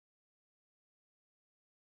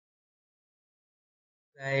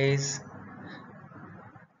Guys,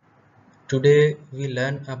 today we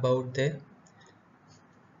learn about the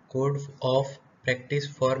code of practice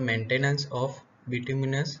for maintenance of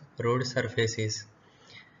bituminous road surfaces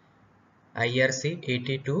IRC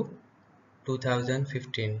 82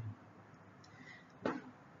 2015.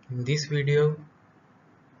 In this video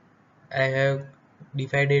I have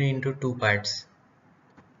divided into two parts.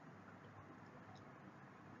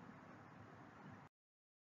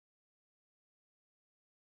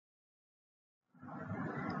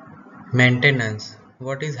 Maintenance.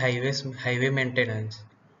 What is highway maintenance?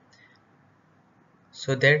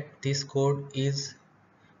 So that this code is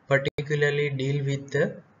particularly deal with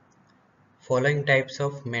the following types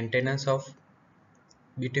of maintenance of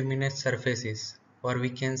bituminous surfaces, or we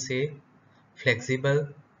can say flexible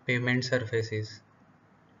pavement surfaces.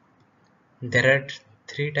 There are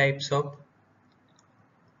three types of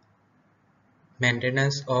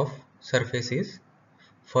maintenance of surfaces.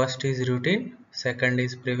 First is routine, second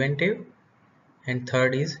is preventive, and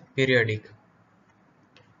third is periodic.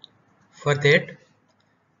 For that,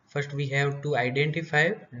 first we have to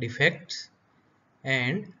identify defects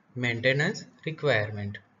and maintenance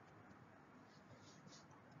requirement.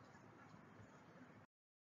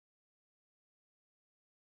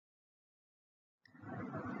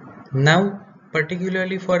 Now,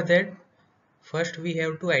 particularly for that, first we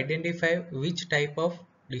have to identify which type of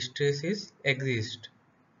distresses exist.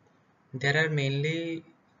 There are mainly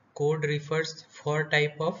code refers four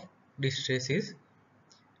type of distresses.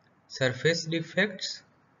 Surface defects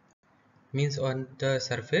means on the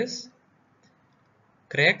surface.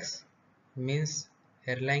 Cracks means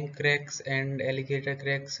hairline cracks and alligator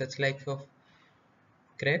cracks, such like of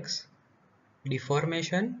cracks.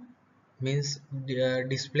 Deformation means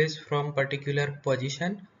displaced from particular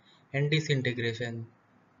position, and disintegration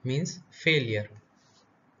means failure.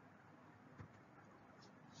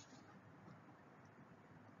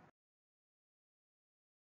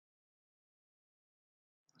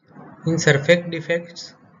 In surface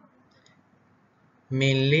defects,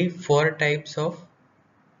 mainly four types of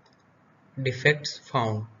defects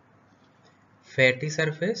found: fatty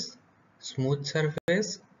surface, smooth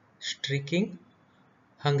surface, streaking,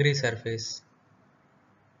 hungry surface.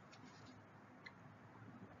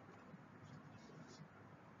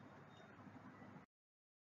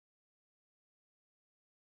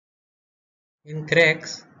 In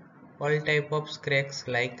cracks, all type of cracks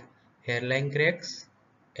like hairline cracks,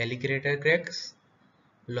 alligator cracks,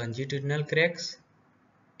 longitudinal cracks,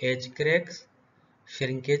 edge cracks,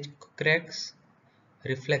 shrinkage cracks,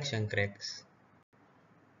 reflection cracks.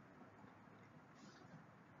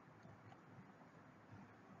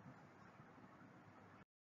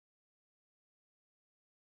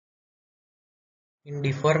 In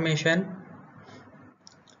deformation,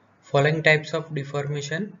 following types of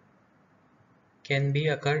deformation can be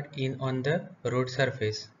occurred in on the road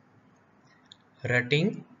surface: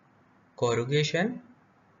 rutting, corrugation,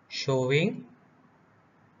 shoving,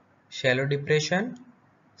 shallow depression,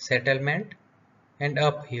 settlement, and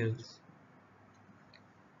uphills.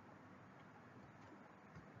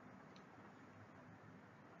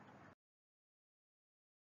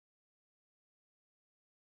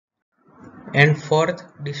 And fourth,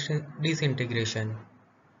 disintegration,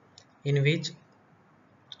 in which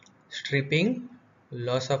stripping,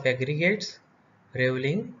 loss of aggregates,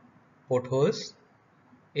 ravelling, potholes,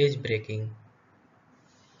 edge breaking.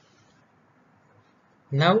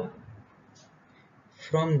 Now,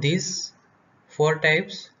 from these four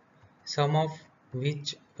types, some of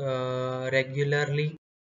which regularly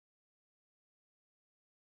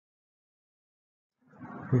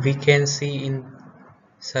we can see in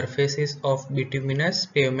surfaces of bituminous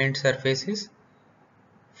pavement surfaces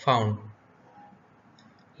found,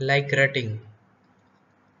 like rutting.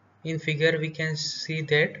 In figure we can see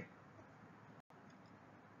that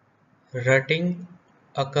rutting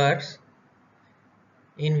occurs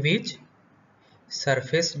in which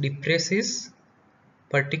surface depresses,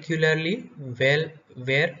 particularly where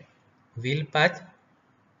wheel path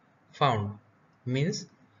found, means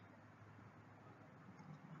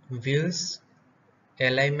wheels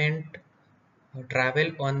alignment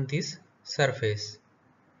travel on this surface.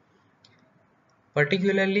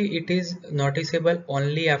 Particularly it is noticeable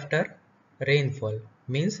only after rainfall,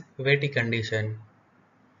 means wet condition,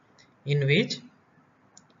 in which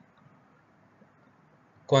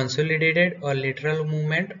consolidated or lateral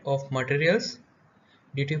movement of materials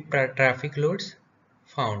due to traffic loads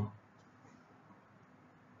found.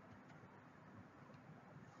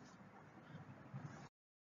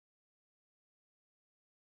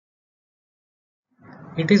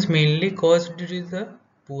 It is mainly caused due to the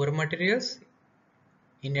poor materials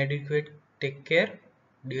inadequate take care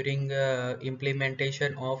during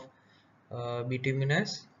implementation of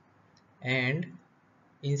bituminous, and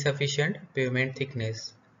insufficient pavement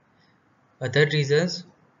thickness. Other reasons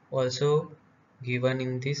also given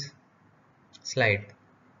in this slide.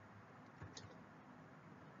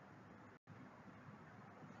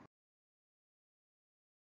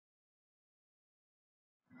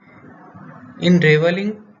 In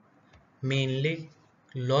ravelling, mainly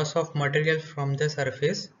loss of material from the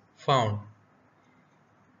surface found.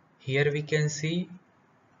 Here we can see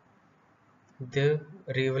the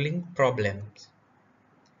ravelling problems.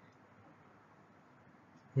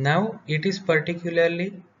 Now it is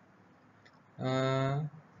particularly uh,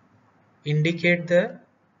 indicate the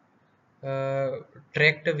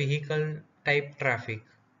tracked vehicle type traffic,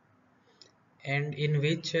 and in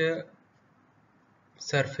which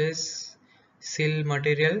surface sill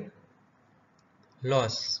material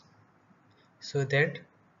loss, so that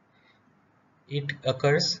it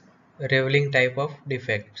occurs ravelling type of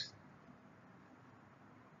defects.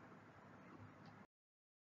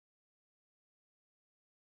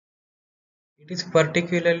 It is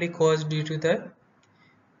particularly caused due to the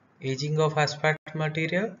aging of asphalt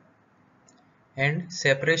material and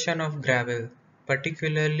separation of gravel,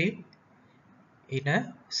 particularly in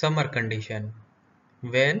a summer condition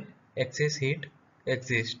when excess heat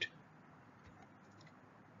exists.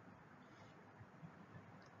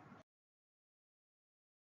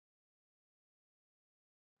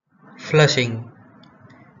 Flushing.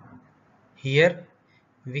 Here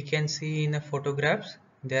we can see in the photographs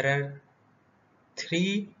there are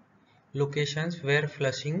three locations where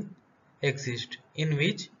flushing exists, in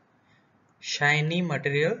which shiny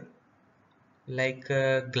material like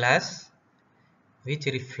glass which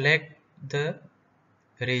reflect the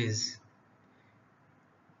rays.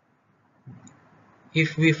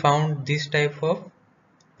 If we found this type of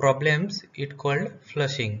problems, it called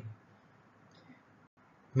flushing.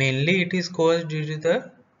 Mainly it is caused due to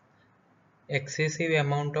the excessive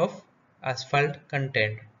amount of asphalt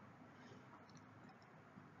content,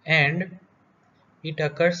 and it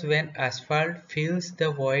occurs when asphalt fills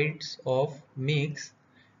the voids of mix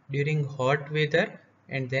during hot weather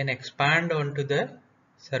and then expand onto the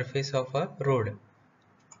surface of a road.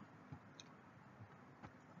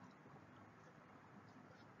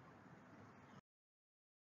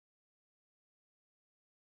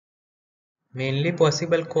 Mainly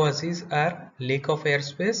possible causes are lack of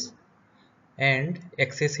airspace and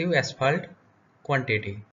excessive asphalt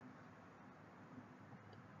quantity.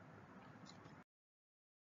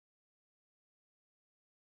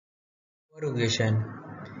 Corrugation.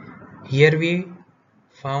 Here we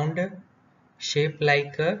found a shape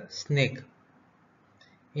like a snake,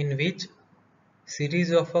 in which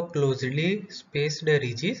series of a closely spaced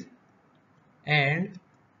ridges and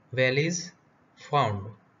valleys found.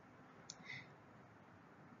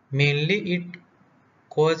 Mainly it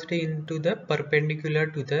caused into the perpendicular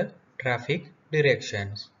to the traffic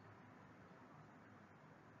directions.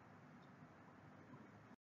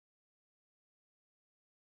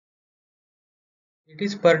 It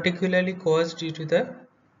is particularly caused due to the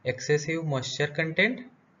excessive moisture content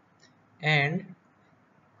and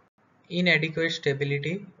inadequate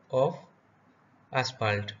stability of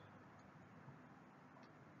asphalt.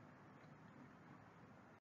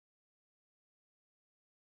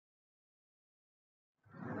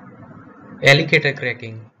 Alligator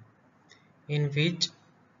cracking, in which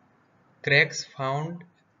cracks found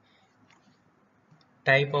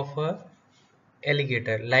type of a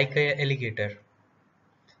alligator, like a alligator,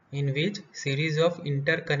 in which series of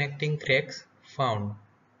interconnecting cracks found.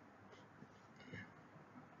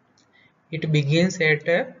 It begins at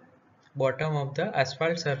the bottom of the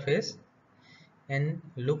asphalt surface and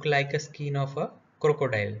look like a skin of a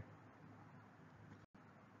crocodile.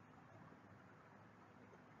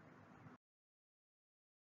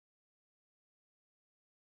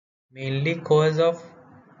 Mainly cause of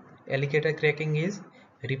alligator cracking is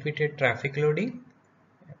repeated traffic loading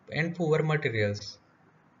and poor materials.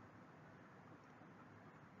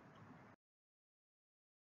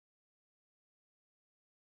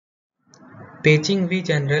 Patching we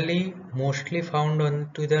generally mostly found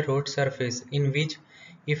onto the road surface, in which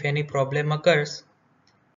if any problem occurs,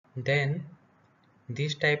 then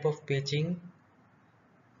this type of patching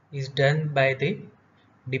is done by the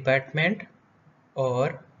department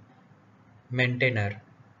or maintainer.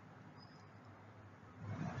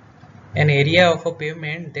 An area of a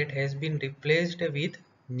pavement that has been replaced with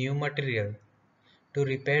new material to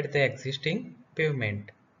repair the existing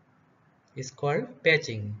pavement is called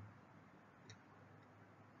patching.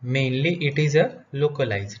 Mainly it is a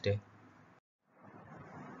localized.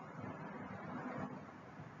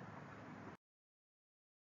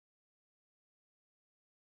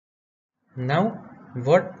 Now,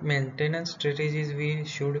 what maintenance strategies we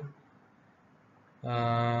should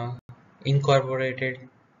uh, incorporate?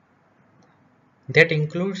 That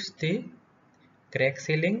includes the crack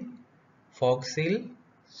sealing, fog seal,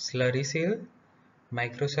 slurry seal,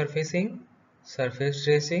 microsurfacing, surface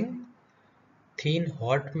dressing, thin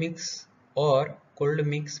hot mix or cold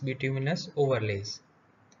mix bituminous overlays.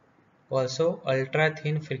 Also, ultra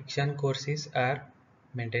thin friction courses are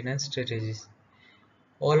maintenance strategies.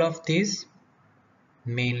 All of these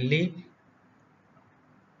mainly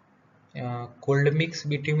cold mix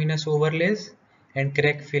bituminous overlays and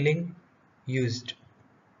crack filling used.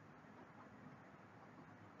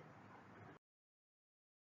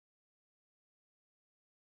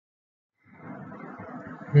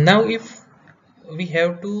 Now, if we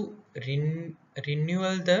have to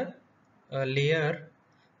renewal the layer,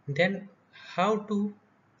 then how to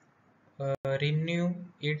renew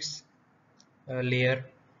its layer?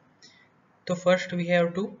 So first we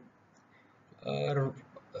have to uh,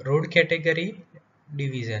 road category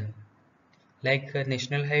division, like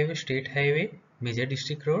national highway, state highway, major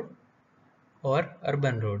district road or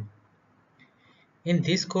urban road. In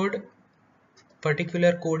this code,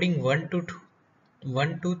 particular coding 1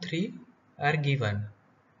 to 3 are given,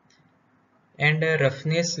 and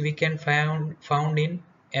roughness we can found in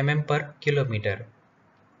mm per kilometer.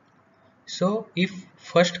 So if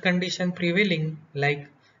first condition prevailing, like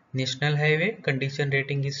national highway, condition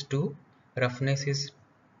rating is 2, roughness is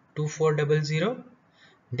 2400,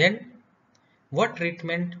 then what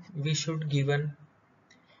treatment we should given?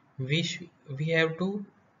 We have to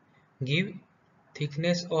give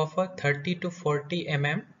thickness of a 30 to 40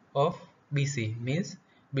 of BC, means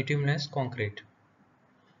bituminous concrete.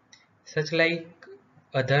 Such like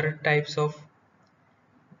other types of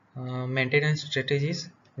maintenance strategies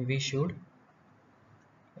we should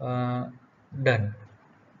uh, done.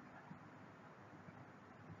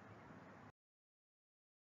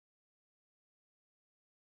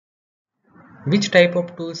 Which type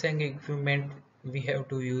of tools and equipment we have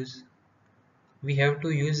to use? We have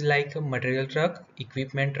to use like a material truck,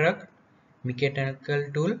 equipment truck, mechanical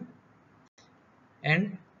tool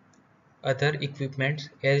and other equipments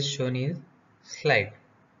as shown in slide.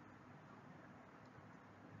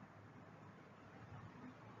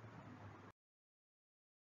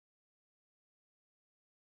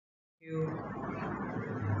 Thank you.